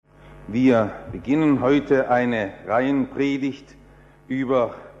Wir beginnen heute eine Reihenpredigt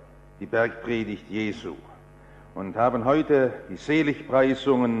über die Bergpredigt Jesu und haben heute die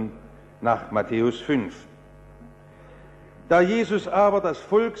Seligpreisungen nach Matthäus 5. Da Jesus aber das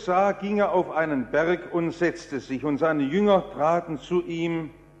Volk sah, ging er auf einen Berg und setzte sich, und seine Jünger traten zu ihm.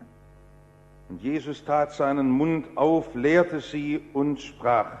 Und Jesus tat seinen Mund auf, lehrte sie und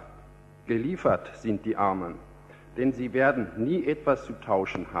sprach: Geliefert sind die Armen, denn sie werden nie etwas zu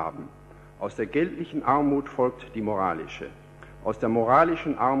tauschen haben. Aus der geldlichen Armut folgt die moralische. Aus der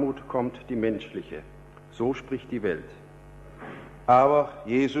moralischen Armut kommt die menschliche. So spricht die Welt. Aber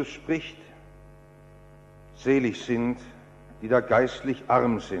Jesus spricht: Selig sind, die da geistlich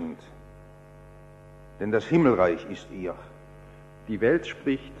arm sind, denn das Himmelreich ist ihr. Die Welt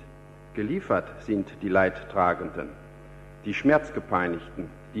spricht: Geliefert sind die Leidtragenden, die Schmerzgepeinigten,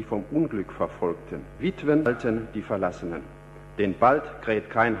 die vom Unglück verfolgten, Witwen, Alten, die Verlassenen, denn bald kräht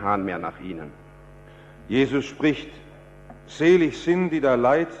kein Hahn mehr nach ihnen. Jesus spricht: Selig sind, die da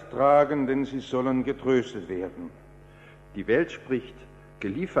Leid tragen, denn sie sollen getröstet werden. Die Welt spricht: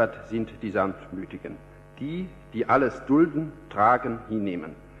 Geliefert sind die Sanftmütigen, die alles dulden, tragen,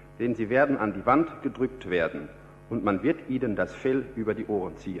 hinnehmen, denn sie werden an die Wand gedrückt werden, und man wird ihnen das Fell über die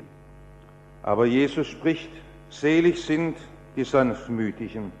Ohren ziehen. Aber Jesus spricht: Selig sind die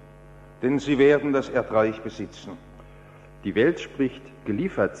Sanftmütigen, denn sie werden das Erdreich besitzen. Die Welt spricht: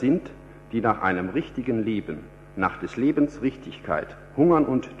 Geliefert sind, die nach einem richtigen Leben, nach des Lebens Richtigkeit, hungern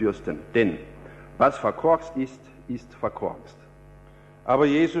und dürsten, denn was verkorkst ist, ist verkorkst. Aber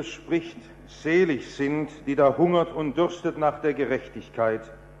Jesus spricht: Selig sind, die da hungert und dürstet nach der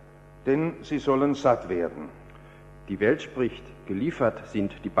Gerechtigkeit, denn sie sollen satt werden. Die Welt spricht: Geliefert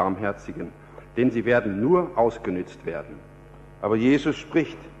sind die Barmherzigen, denn sie werden nur ausgenützt werden. Aber Jesus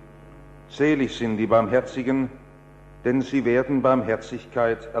spricht: Selig sind die Barmherzigen, denn sie werden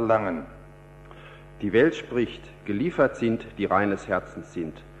Barmherzigkeit erlangen. Die Welt spricht: Geliefert sind, die reines Herzens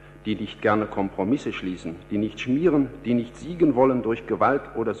sind, die nicht gerne Kompromisse schließen, die nicht schmieren, die nicht siegen wollen durch Gewalt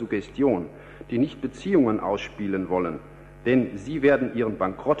oder Suggestion, die nicht Beziehungen ausspielen wollen, denn sie werden ihren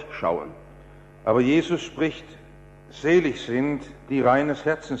Bankrott schauen. Aber Jesus spricht: Selig sind, die reines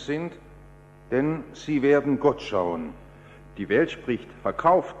Herzens sind, denn sie werden Gott schauen. Die Welt spricht: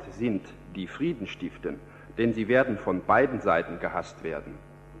 Verkauft sind, die Frieden stiften, denn sie werden von beiden Seiten gehasst werden.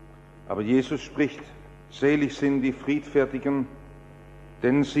 Aber Jesus spricht: Selig sind die Friedfertigen,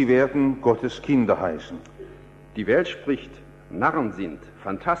 denn sie werden Gottes Kinder heißen. Die Welt spricht: Narren sind,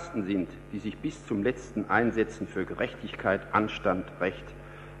 Phantasten sind, die sich bis zum Letzten einsetzen für Gerechtigkeit, Anstand, Recht,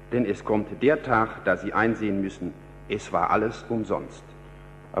 denn es kommt der Tag, da sie einsehen müssen, es war alles umsonst.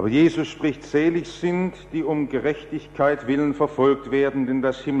 Aber Jesus spricht: Selig sind, die um Gerechtigkeit willen verfolgt werden, denn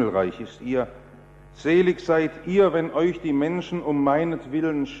das Himmelreich ist ihr. Selig seid ihr, wenn euch die Menschen um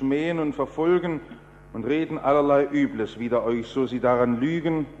meinetwillen schmähen und verfolgen und reden allerlei Übles wider euch, so sie daran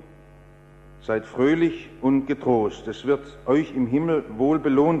lügen. Seid fröhlich und getrost, es wird euch im Himmel wohl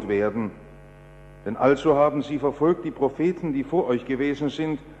belohnt werden. Denn also haben sie verfolgt die Propheten, die vor euch gewesen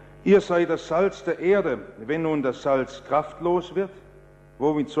sind. Ihr seid das Salz der Erde. Wenn nun das Salz kraftlos wird,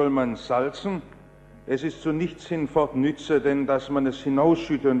 womit soll man salzen? Es ist zu nichts hinfort nütze, denn dass man es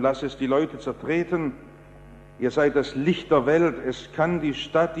hinausschütte und lasse es die Leute zertreten. Ihr seid das Licht der Welt. Es kann die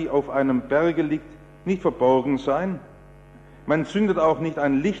Stadt, die auf einem Berge liegt, nicht verborgen sein. Man zündet auch nicht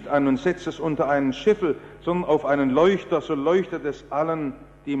ein Licht an und setzt es unter einen Scheffel, sondern auf einen Leuchter, so leuchtet es allen,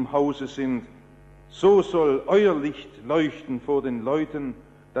 die im Hause sind. So soll euer Licht leuchten vor den Leuten,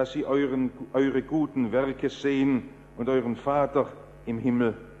 dass sie eure guten Werke sehen und euren Vater im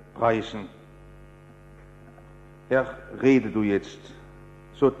Himmel preisen. Herr, rede du jetzt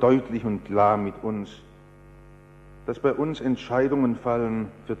so deutlich und klar mit uns, dass bei uns Entscheidungen fallen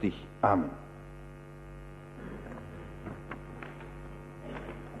für dich. Amen.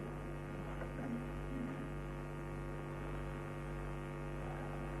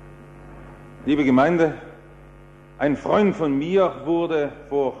 Liebe Gemeinde, ein Freund von mir wurde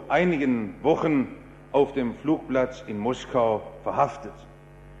vor einigen Wochen auf dem Flugplatz in Moskau verhaftet.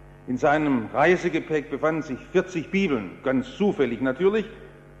 In seinem Reisegepäck befanden sich 40 Bibeln, ganz zufällig natürlich.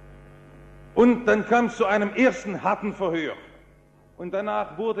 Und dann kam es zu einem ersten harten Verhör. Und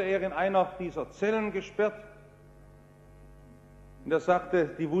danach wurde er in einer dieser Zellen gesperrt. Und er sagte,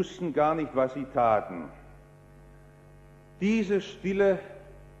 die wussten gar nicht, was sie taten. Diese Stille,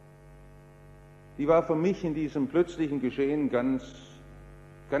 die war für mich in diesem plötzlichen Geschehen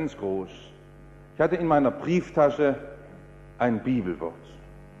ganz groß. Ich hatte in meiner Brieftasche ein Bibelwort.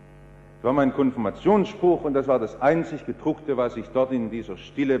 Das war mein Konfirmationsspruch und das war das einzig gedruckte, was ich dort in dieser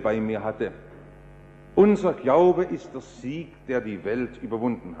Stille bei mir hatte. Unser Glaube ist der Sieg, der die Welt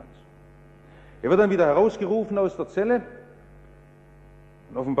überwunden hat. Er wird dann wieder herausgerufen aus der Zelle.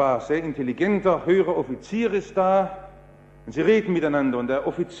 Ein offenbar sehr intelligenter, höherer Offizier ist da. Und sie reden miteinander. Und der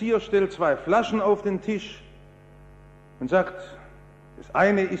Offizier stellt 2 Flaschen auf den Tisch und sagt, das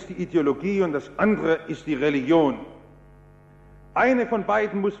eine ist die Ideologie und das andere ist die Religion. Eine von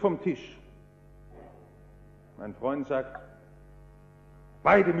beiden muss vom Tisch. Mein Freund sagt,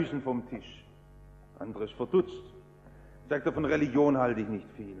 beide müssen vom Tisch. Der andere ist verdutzt. Sagt er, von Religion halte ich nicht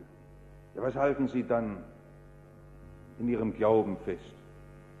viel. Ja, was halten Sie dann in Ihrem Glauben fest?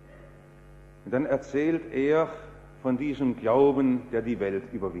 Und dann erzählt er von diesem Glauben, der die Welt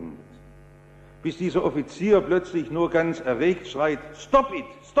überwindet. Bis dieser Offizier plötzlich nur ganz erregt schreit, stop it,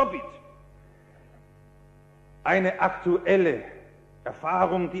 stop it. Eine aktuelle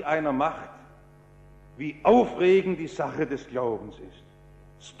Erfahrung, die einer macht, wie aufregend die Sache des Glaubens ist.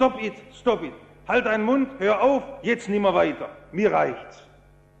 Stop it, stop it. Halt deinen Mund, hör auf, jetzt nimmer weiter. Mir reicht's.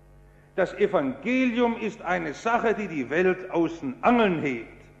 Das Evangelium ist eine Sache, die die Welt aus den Angeln hebt.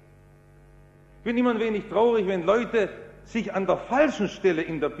 Ich bin immer ein wenig traurig, wenn Leute sich an der falschen Stelle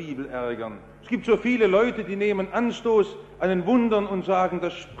in der Bibel ärgern. Es gibt so viele Leute, die nehmen Anstoß an den Wundern und sagen,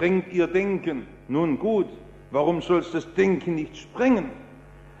 das sprengt ihr Denken. Nun gut, warum soll es das Denken nicht sprengen?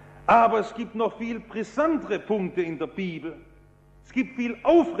 Aber es gibt noch viel brisantere Punkte in der Bibel. Es gibt viel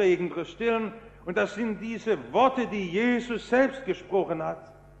aufregendere Stellen und das sind diese Worte, die Jesus selbst gesprochen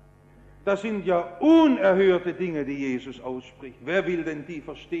hat. Das sind ja unerhörte Dinge, die Jesus ausspricht. Wer will denn die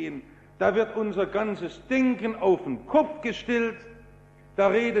verstehen? Da wird unser ganzes Denken auf den Kopf gestellt. Da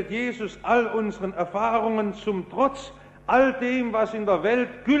redet Jesus all unseren Erfahrungen zum Trotz, all dem, was in der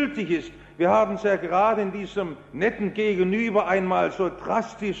Welt gültig ist. Wir haben es ja gerade in diesem netten Gegenüber einmal so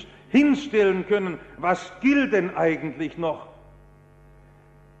drastisch hinstellen können. Was gilt denn eigentlich noch?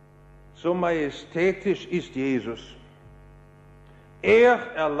 So majestätisch ist Jesus. Er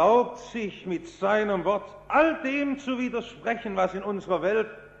erlaubt sich mit seinem Wort all dem zu widersprechen, was in unserer Welt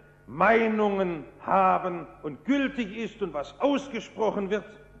Meinungen haben und gültig ist und was ausgesprochen wird.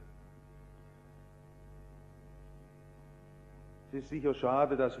 Es ist sicher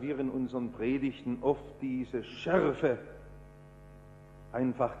schade, dass wir in unseren Predigten oft diese Schärfe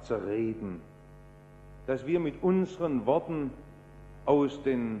einfach zerreden, dass wir mit unseren Worten aus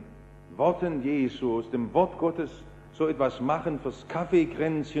den Worten Jesu, aus dem Wort Gottes so etwas machen fürs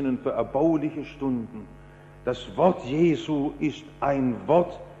Kaffeekränzchen und für erbauliche Stunden. Das Wort Jesu ist ein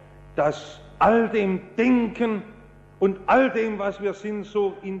Wort, das all dem Denken und all dem, was wir sind,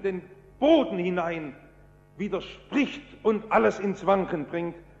 so in den Boden hinein widerspricht und alles ins Wanken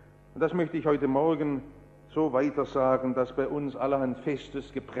bringt. Und das möchte ich heute Morgen so weiter sagen, dass bei uns allerhand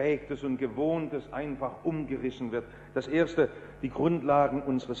Festes, Geprägtes und Gewohntes einfach umgerissen wird. Das Erste, die Grundlagen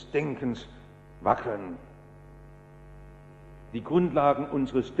unseres Denkens wackeln. Die Grundlagen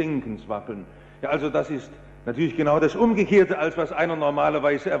unseres Denkens wackeln. Ja, also das ist natürlich genau das Umgekehrte, als was einer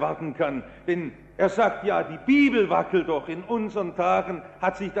normalerweise erwarten kann. Denn er sagt, ja, die Bibel wackelt doch. In unseren Tagen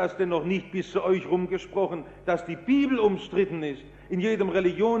hat sich das denn noch nicht bis zu euch rumgesprochen, dass die Bibel umstritten ist. In jedem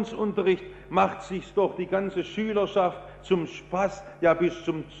Religionsunterricht macht sich's doch die ganze Schülerschaft zum Spaß, ja bis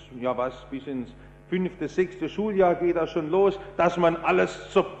ins 5., 6. Schuljahr geht das schon los, dass man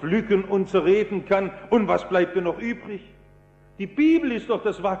alles zerpflücken und zerreden kann. Und was bleibt denn noch übrig? Die Bibel ist doch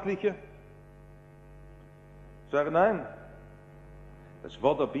das Wackelige. Ich sage nein, das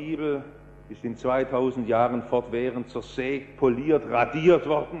Wort der Bibel ist in 2000 Jahren fortwährend zersägt, poliert, radiert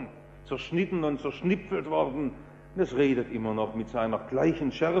worden, zerschnitten und zerschnipfelt worden. Und es redet immer noch mit seiner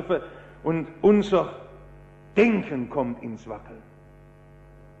gleichen Schärfe und unser Denken kommt ins Wackeln.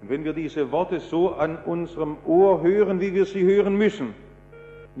 Und wenn wir diese Worte so an unserem Ohr hören, wie wir sie hören müssen,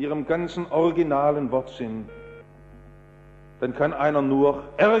 in ihrem ganzen originalen Wortsinn, dann kann einer nur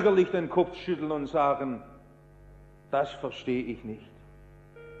ärgerlich den Kopf schütteln und sagen, das verstehe ich nicht.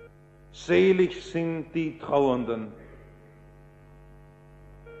 Selig sind die Trauernden.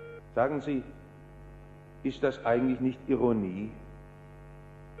 Sagen Sie, ist das eigentlich nicht Ironie?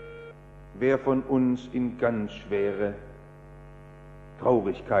 Wer von uns in ganz schwere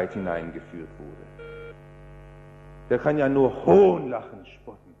Traurigkeit hineingeführt wurde, der kann ja nur Hohnlachen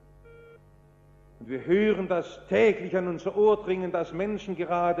spotten. Und wir hören das täglich an unser Ohr dringen, dass Menschen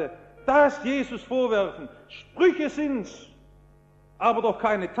gerade das Jesus vorwerfen. Sprüche sind's, aber doch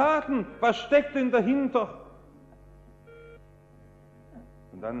keine Taten. Was steckt denn dahinter?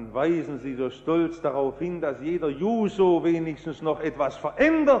 Und dann weisen sie so stolz darauf hin, dass jeder Juso wenigstens noch etwas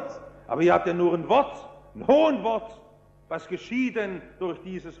verändert. Aber ihr habt ja nur ein Wort, ein Hohnwort. Was geschieht denn durch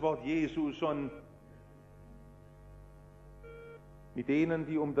dieses Wort Jesu schon? mit denen,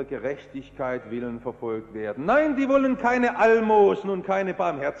 die um der Gerechtigkeit willen verfolgt werden. Nein, die wollen keine Almosen und keine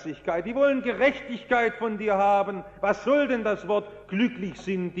Barmherzigkeit, die wollen Gerechtigkeit von dir haben. Was soll denn das Wort, glücklich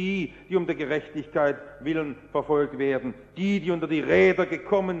sind die, die um der Gerechtigkeit willen verfolgt werden, die unter die Räder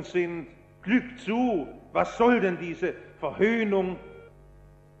gekommen sind, Glück zu, was soll denn diese Verhöhnung?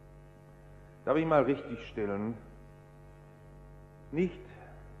 Darf ich mal richtig stellen? Nicht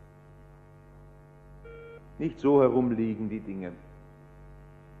so herumliegen die Dinge.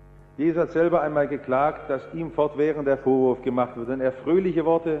 Jesus hat selber einmal geklagt, dass ihm fortwährend der Vorwurf gemacht wird. Wenn er fröhliche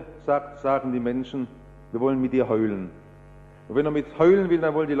Worte sagt, sagen die Menschen, wir wollen mit dir heulen. Und wenn er mit heulen will,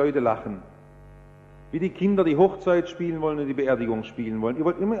 dann wollen die Leute lachen. Wie die Kinder die Hochzeit spielen wollen und die Beerdigung spielen wollen. Ihr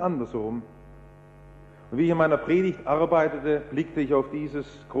wollt immer andersrum. Und wie ich in meiner Predigt arbeitete, blickte ich auf dieses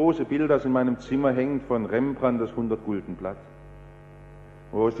große Bild, das in meinem Zimmer hängt, von Rembrandt, das 100-Gulden-Blatt.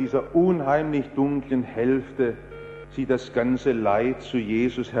 Wo aus dieser unheimlich dunklen Hälfte sie das ganze Leid zu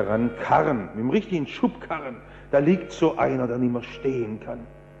Jesus herankarren, mit dem richtigen Schubkarren. Da liegt so einer, der nicht mehr stehen kann.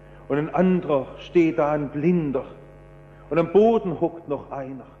 Und ein anderer steht da, ein Blinder. Und am Boden hockt noch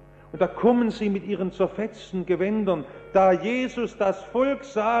einer. Und da kommen sie mit ihren zerfetzten Gewändern. Da Jesus das Volk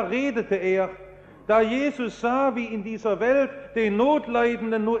sah, redete er. Da Jesus sah, wie in dieser Welt den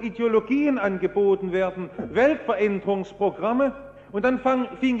Notleidenden nur Ideologien angeboten werden, Weltveränderungsprogramme. Und dann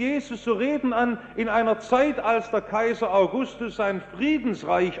fing Jesus zu reden an, in einer Zeit, als der Kaiser Augustus sein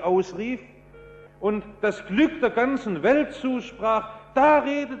Friedensreich ausrief und das Glück der ganzen Welt zusprach. Da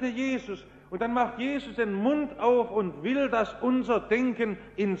redete Jesus. Und dann macht Jesus den Mund auf und will, dass unser Denken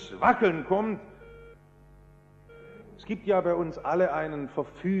ins Wackeln kommt. Es gibt ja bei uns alle einen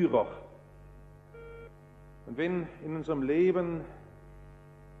Verführer. Und wenn in unserem Leben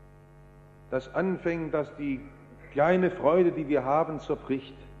das anfängt, dass die kleine Freude, die wir haben,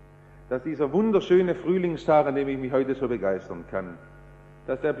 zerbricht, dass dieser wunderschöne Frühlingstag, an dem ich mich heute so begeistern kann,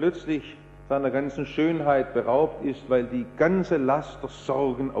 dass der plötzlich seiner ganzen Schönheit beraubt ist, weil die ganze Last der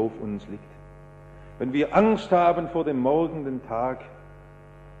Sorgen auf uns liegt. Wenn wir Angst haben vor dem morgenden Tag,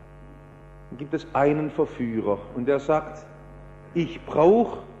 dann gibt es einen Verführer und der sagt, ich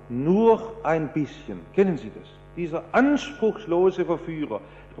brauche nur ein bisschen. Kennen Sie das? Dieser anspruchslose Verführer.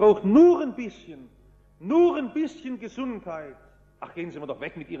 Ich brauche nur ein bisschen Gesundheit. Ach, gehen Sie mal doch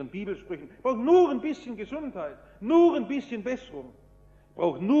weg mit Ihren Bibelsprüchen. Ich brauche nur ein bisschen Gesundheit, nur ein bisschen Besserung. Ich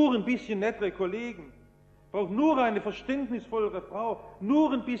brauche nur ein bisschen nettere Kollegen. Ich brauche nur eine verständnisvollere Frau,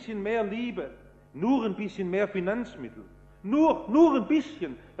 nur ein bisschen mehr Liebe, nur ein bisschen mehr Finanzmittel. Nur ein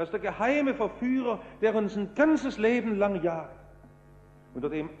bisschen. Das ist der geheime Verführer, der uns ein ganzes Leben lang jagt. Unter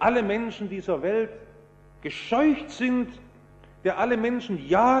dem alle Menschen dieser Welt gescheucht sind, der alle Menschen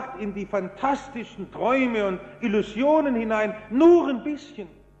jagt in die fantastischen Träume und Illusionen hinein, nur ein bisschen.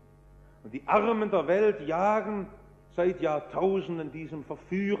 Und die Armen der Welt jagen seit Jahrtausenden diesem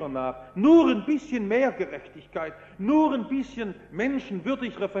Verführer nach. Nur ein bisschen mehr Gerechtigkeit, nur ein bisschen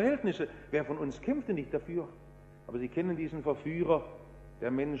menschenwürdigere Verhältnisse. Wer von uns kämpft denn nicht dafür? Aber Sie kennen diesen Verführer,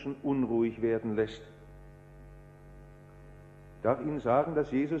 der Menschen unruhig werden lässt. Ich darf Ihnen sagen,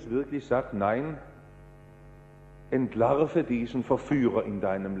 dass Jesus wirklich sagt, nein, entlarve diesen Verführer in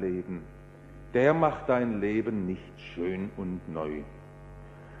deinem Leben. Der macht dein Leben nicht schön und neu.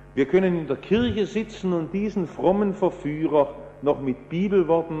 Wir können in der Kirche sitzen und diesen frommen Verführer noch mit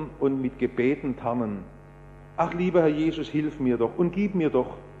Bibelworten und mit Gebeten tarnen. Ach, lieber Herr Jesus, hilf mir doch und gib mir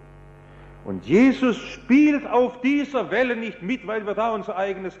doch. Und Jesus spielt auf dieser Welle nicht mit, weil wir da unser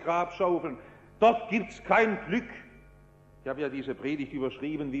eigenes Grab schaufeln. Dort gibt's kein Glück. Ich habe ja diese Predigt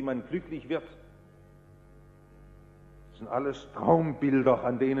überschrieben, wie man glücklich wird. Das sind alles Traumbilder,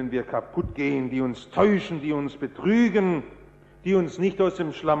 an denen wir kaputt gehen, die uns täuschen, die uns betrügen, die uns nicht aus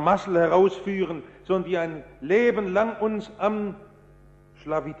dem Schlamassel herausführen, sondern die ein Leben lang uns am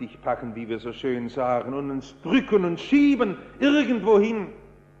Schlawittich packen, wie wir so schön sagen, und uns drücken und schieben irgendwohin,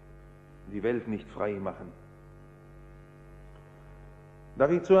 die Welt nicht frei machen.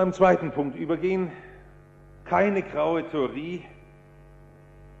 Darf ich zu einem zweiten Punkt übergehen? Keine graue Theorie,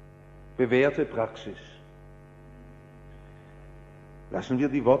 bewährte Praxis. Lassen wir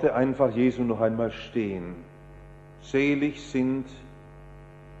die Worte einfach Jesu noch einmal stehen. Selig sind,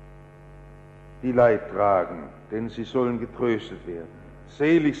 die Leid tragen, denn sie sollen getröstet werden.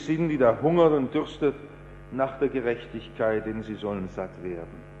 Selig sind, die da hungert und dürstet nach der Gerechtigkeit, denn sie sollen satt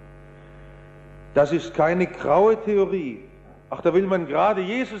werden. Das ist keine graue Theorie. Ach, da will man gerade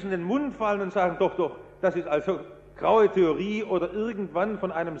Jesus in den Mund fallen und sagen, doch, das ist also graue Theorie oder irgendwann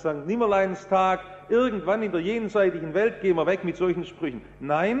von einem St. Nimmerleinstag, irgendwann in der jenseitigen Welt gehen wir weg mit solchen Sprüchen.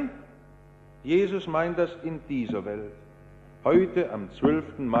 Nein, Jesus meint das in dieser Welt. Heute am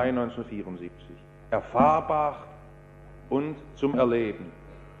 12. Mai 1974. Erfahrbar, und zum Erleben.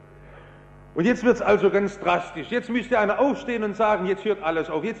 Und jetzt wird es also ganz drastisch. Jetzt müsste einer aufstehen und sagen, jetzt hört alles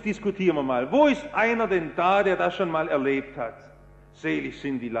auf, jetzt diskutieren wir mal. Wo ist einer denn da, der das schon mal erlebt hat? Selig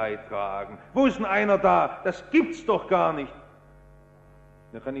sind die Leidtragenden. Wo ist denn einer da? Das gibt's doch gar nicht.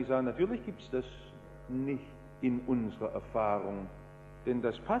 Da kann ich sagen, natürlich gibt's das nicht in unserer Erfahrung, denn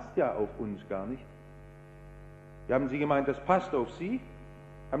das passt ja auf uns gar nicht. Ja, haben Sie gemeint, das passt auf Sie?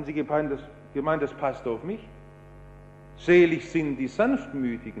 Haben Sie gemeint, das passt auf mich? Selig sind die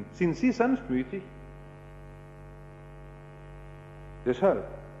Sanftmütigen. Sind Sie sanftmütig? Deshalb.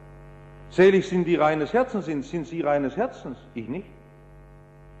 Selig sind die reines Herzens sind. Sind Sie reines Herzens? Ich nicht.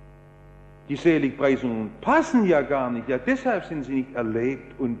 Die Seligpreisungen passen ja gar nicht. Ja, deshalb sind sie nicht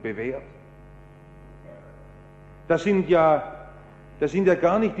erlebt und bewährt. Das sind ja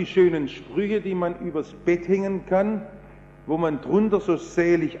gar nicht die schönen Sprüche, die man übers Bett hängen kann, wo man drunter so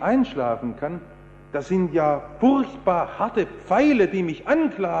selig einschlafen kann. Das sind ja furchtbar harte Pfeile, die mich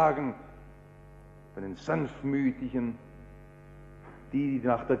anklagen. Bei den Sanftmütigen, die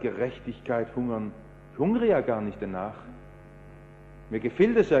nach der Gerechtigkeit hungern. Ich hungere ja gar nicht danach. Mir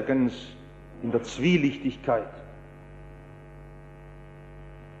gefällt es ja ganz in der Zwielichtigkeit.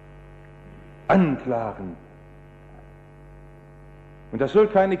 Anklagen. Und das soll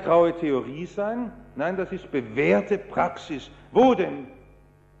keine graue Theorie sein, nein, das ist bewährte Praxis. Wo denn?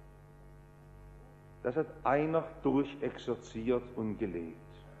 Das hat einer durchexerziert und gelebt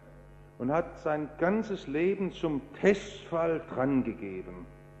und hat sein ganzes Leben zum Testfall drangegeben.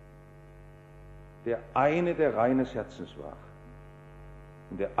 Der eine, der reines Herzens war,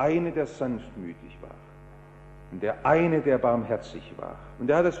 und der eine, der sanftmütig war, und der eine, der barmherzig war. Und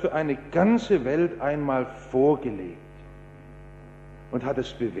er hat es für eine ganze Welt einmal vorgelebt und hat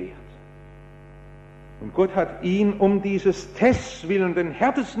es bewährt. Und Gott hat ihn um dieses Tests willen den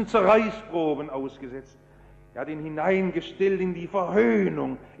härtesten Zerreißproben ausgesetzt. Er hat ihn hineingestellt in die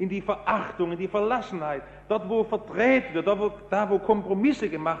Verhöhnung, in die Verachtung, in die Verlassenheit, dort wo verdreht wird, da wo Kompromisse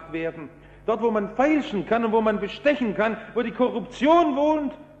gemacht werden, dort wo man feilschen kann und wo man bestechen kann, wo die Korruption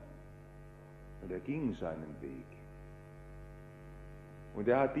wohnt. Und er ging seinen Weg. Und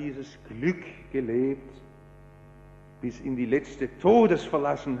er hat dieses Glück gelebt bis in die letzte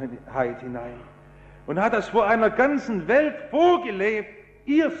Todesverlassenheit hinein. Und hat das vor einer ganzen Welt vorgelebt.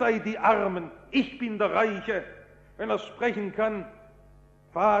 Ihr seid die Armen, ich bin der Reiche. Wenn er sprechen kann,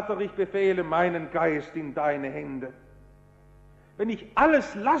 Vater, ich befehle meinen Geist in deine Hände. Wenn ich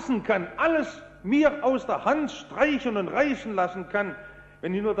alles lassen kann, alles mir aus der Hand streichen und reißen lassen kann,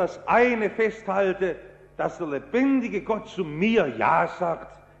 wenn ich nur das eine festhalte, dass der lebendige Gott zu mir Ja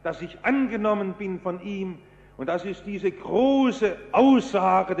sagt, dass ich angenommen bin von ihm. Und das ist diese große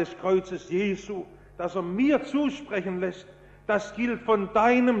Aussage des Kreuzes Jesu, dass er mir zusprechen lässt. Das gilt von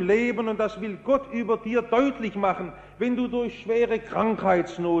deinem Leben und das will Gott über dir deutlich machen, wenn du durch schwere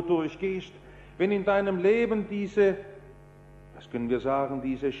Krankheitsnot durchgehst, wenn in deinem Leben diese, was können wir sagen,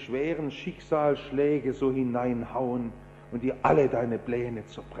 diese schweren Schicksalsschläge so hineinhauen und dir alle deine Pläne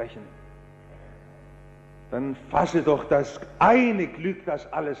zerbrechen. Dann fasse doch das eine Glück,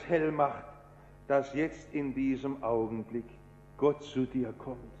 das alles hell macht, dass jetzt in diesem Augenblick Gott zu dir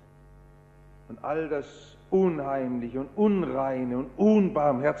kommt und all das Unheimliche und Unreine und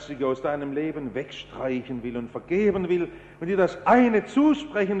Unbarmherzige aus deinem Leben wegstreichen will und vergeben will und dir das eine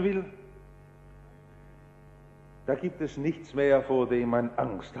zusprechen will. Da gibt es nichts mehr, vor dem man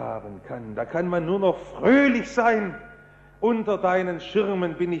Angst haben kann. Da kann man nur noch fröhlich sein. Unter deinen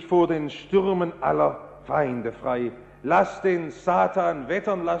Schirmen bin ich vor den Stürmen aller Feinde frei. Lass den Satan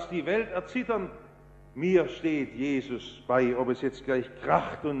wettern, lass die Welt erzittern. Mir steht Jesus bei, ob es jetzt gleich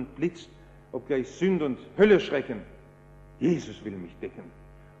kracht und blitzt, ob gleich Sünd und Hölle schrecken. Jesus will mich decken.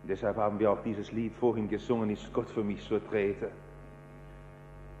 Und deshalb haben wir auch dieses Lied vorhin gesungen, ist Gott für mich so Träte.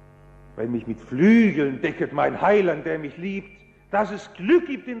 Weil mich mit Flügeln decket mein Heiland, der mich liebt, dass es Glück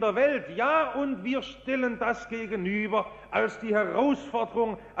gibt in der Welt. Ja, und wir stellen das gegenüber als die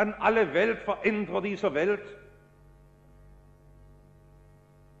Herausforderung an alle Weltveränderer dieser Welt.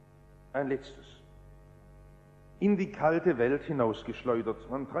 Ein letztes. In die kalte Welt hinausgeschleudert.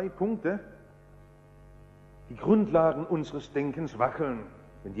 Das waren 3 Punkte. Die Grundlagen unseres Denkens wackeln,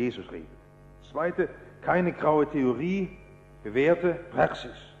 wenn Jesus redet. Das Zweite, keine graue Theorie, bewährte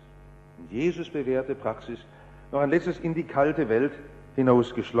Praxis. Und Jesus bewährte Praxis. Noch ein letztes, in die kalte Welt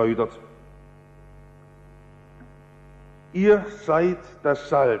hinausgeschleudert. Ihr seid das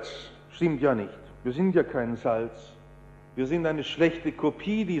Salz. Stimmt ja nicht. Wir sind ja kein Salz. Wir sind eine schlechte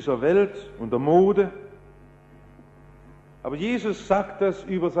Kopie dieser Welt und der Mode. Aber Jesus sagt das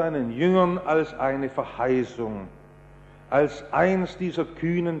über seinen Jüngern als eine Verheißung, als eins dieser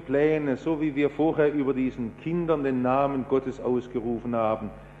kühnen Pläne, so wie wir vorher über diesen Kindern den Namen Gottes ausgerufen haben.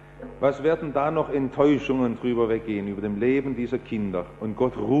 Was werden da noch Enttäuschungen drüber weggehen, über dem Leben dieser Kinder? Und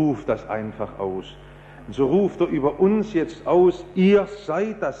Gott ruft das einfach aus. Und so ruft er über uns jetzt aus, ihr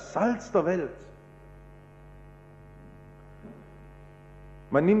seid das Salz der Welt.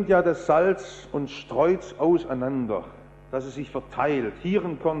 Man nimmt ja das Salz und streut es auseinander, dass es sich verteilt. Hier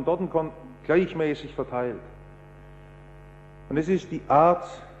ein Korn, dort ein Korn, gleichmäßig verteilt. Und es ist die Art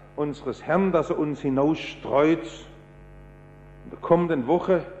unseres Herrn, dass er uns hinausstreut. In der kommenden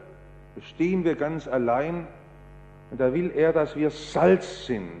Woche stehen wir ganz allein und da will er, dass wir Salz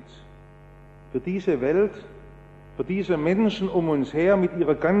sind für diese Welt, für diese Menschen um uns her mit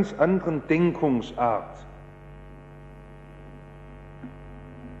ihrer ganz anderen Denkungsart.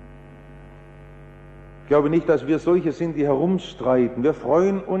 Ich glaube nicht, dass wir solche sind, die herumstreiten. Wir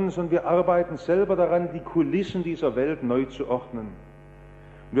freuen uns und wir arbeiten selber daran, die Kulissen dieser Welt neu zu ordnen.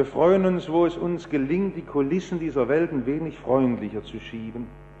 Und wir freuen uns, wo es uns gelingt, die Kulissen dieser Welt ein wenig freundlicher zu schieben.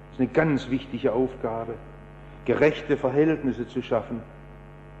 Das ist eine ganz wichtige Aufgabe, gerechte Verhältnisse zu schaffen.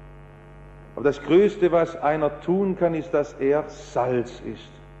 Aber das Größte, was einer tun kann, ist, dass er Salz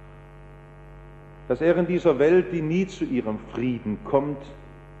ist. Dass er in dieser Welt, die nie zu ihrem Frieden kommt,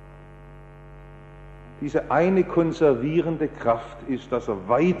 diese eine konservierende Kraft ist, dass er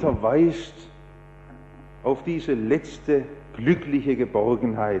weiter weist auf diese letzte glückliche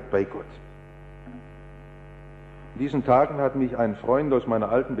Geborgenheit bei Gott. In diesen Tagen hat mich ein Freund aus meiner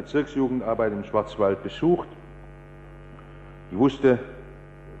alten Bezirksjugendarbeit im Schwarzwald besucht. Ich wusste,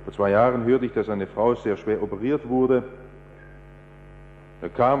 vor 2 Jahren hörte ich, dass eine Frau sehr schwer operiert wurde. Er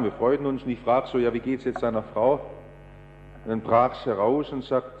kam, wir freuten uns und ich fragte so, ja, wie geht es jetzt seiner Frau? Und dann brach es heraus und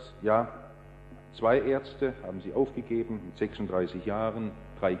sagt, ja, 2 Ärzte haben sie aufgegeben, mit 36 Jahren,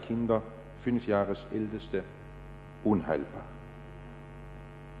 3 Kinder, 5 Jahresälteste, unheilbar.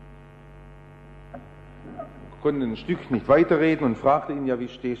 Ich konnte ein Stück nicht weiterreden und fragte ihn, ja, wie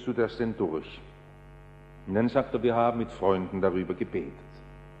stehst du das denn durch? Und dann sagte er, wir haben mit Freunden darüber gebetet.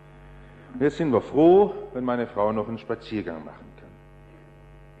 Und jetzt sind wir froh, wenn meine Frau noch einen Spaziergang machen kann.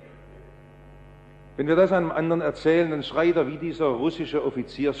 Wenn wir das einem anderen erzählen, dann schreit er wie dieser russische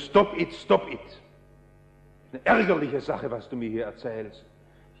Offizier, stop it, stop it. Eine ärgerliche Sache, was du mir hier erzählst.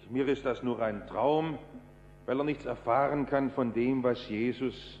 Mir ist das nur ein Traum, weil er nichts erfahren kann von dem, was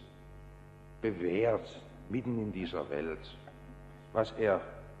Jesus bewährt, mitten in dieser Welt, was er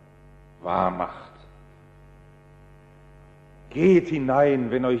wahr macht. Geht hinein,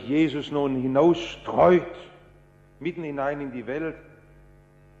 wenn euch Jesus nun hinausstreut, mitten hinein in die Welt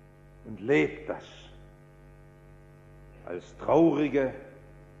und lebt das als Traurige,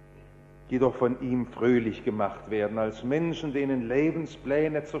 die doch von ihm fröhlich gemacht werden, als Menschen, denen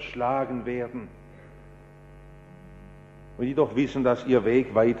Lebenspläne zerschlagen werden und die doch wissen, dass ihr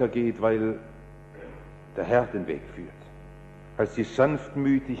Weg weitergeht, weil der Herr den Weg führt. Als die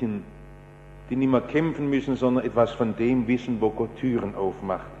Sanftmütigen, die nicht mehr kämpfen müssen, sondern etwas von dem wissen, wo Gott Türen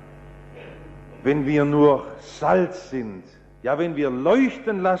aufmacht. Wenn wir nur Salz sind, ja, wenn wir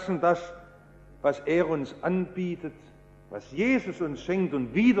leuchten lassen, das, was er uns anbietet, was Jesus uns schenkt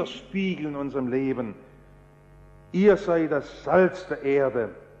und widerspiegeln in unserem Leben. Ihr seid das Salz der Erde.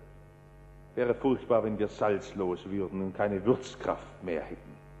 Wäre furchtbar, wenn wir salzlos würden und keine Würzkraft mehr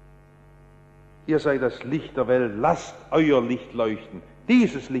hätten. Ihr seid das Licht der Welt. Lasst euer Licht leuchten.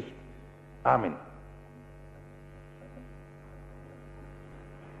 Dieses Licht. Amen.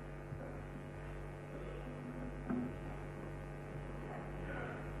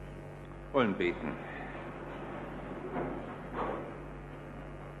 Wollen beten.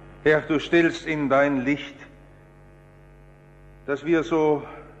 Herr, du stellst in dein Licht, dass wir so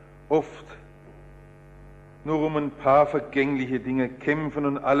oft nur um ein paar vergängliche Dinge kämpfen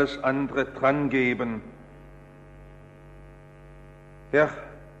und alles andere drangeben. Herr,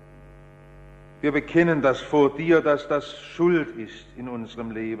 wir bekennen das vor dir, dass das Schuld ist in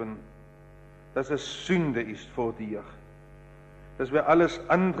unserem Leben, dass es Sünde ist vor dir, dass wir alles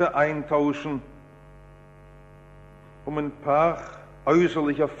andere eintauschen um ein paar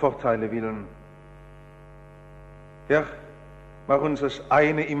äußerlicher Vorteile willen. Herr, mach uns das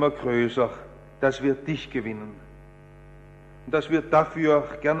eine immer größer, dass wir dich gewinnen und dass wir dafür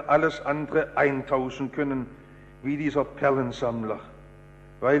gern alles andere eintauschen können, wie dieser Perlensammler,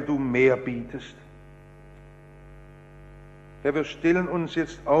 weil du mehr bietest. Herr, wir stellen uns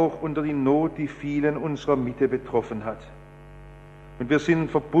jetzt auch unter die Not, die vielen unserer Mitte betroffen hat. Und wir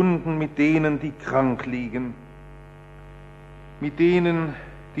sind verbunden mit denen, die krank liegen, mit denen,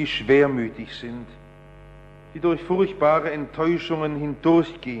 die schwermütig sind, die durch furchtbare Enttäuschungen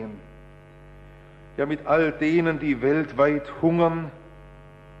hindurchgehen. ja mit all denen, die weltweit hungern,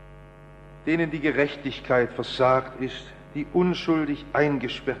 denen die Gerechtigkeit versagt ist, die unschuldig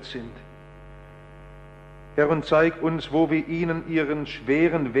eingesperrt sind. Herr, und zeig uns, wo wir ihnen ihren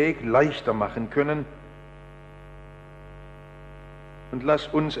schweren Weg leichter machen können, und lass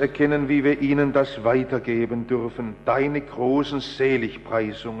uns erkennen, wie wir ihnen das weitergeben dürfen, deine großen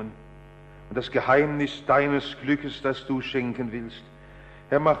Seligpreisungen und das Geheimnis deines Glückes, das du schenken willst.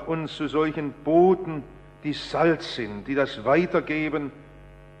 Herr, mach uns zu solchen Boten, die Salz sind, die das weitergeben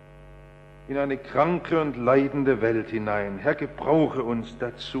in eine kranke und leidende Welt hinein. Herr, gebrauche uns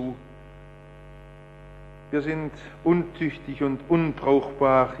dazu. Wir sind untüchtig und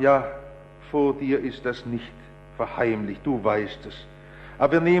unbrauchbar. Ja, vor dir ist das nicht verheimlicht, du weißt es.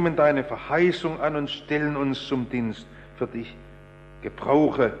 Aber wir nehmen deine Verheißung an und stellen uns zum Dienst für dich.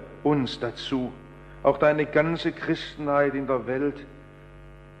 Gebrauche uns dazu. Auch deine ganze Christenheit in der Welt,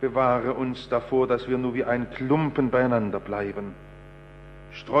 bewahre uns davor, dass wir nur wie ein Klumpen beieinander bleiben.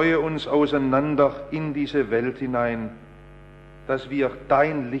 Streue uns auseinander in diese Welt hinein, dass wir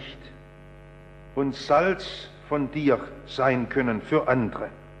dein Licht und Salz von dir sein können für andere.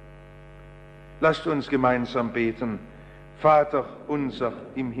 Lasst uns gemeinsam beten. Vater unser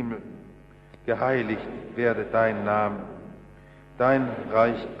im Himmel, geheiligt werde dein Name, dein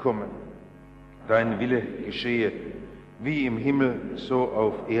Reich komme, dein Wille geschehe, wie im Himmel, so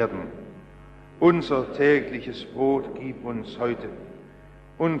auf Erden. Unser tägliches Brot gib uns heute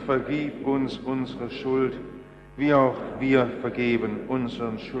und vergib uns unsere Schuld, wie auch wir vergeben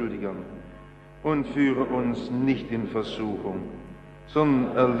unseren Schuldigern. Und führe uns nicht in Versuchung,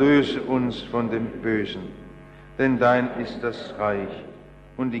 sondern erlöse uns von dem Bösen. Denn dein ist das Reich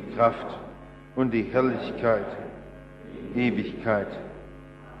und die Kraft und die Herrlichkeit, Ewigkeit.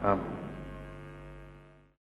 Amen.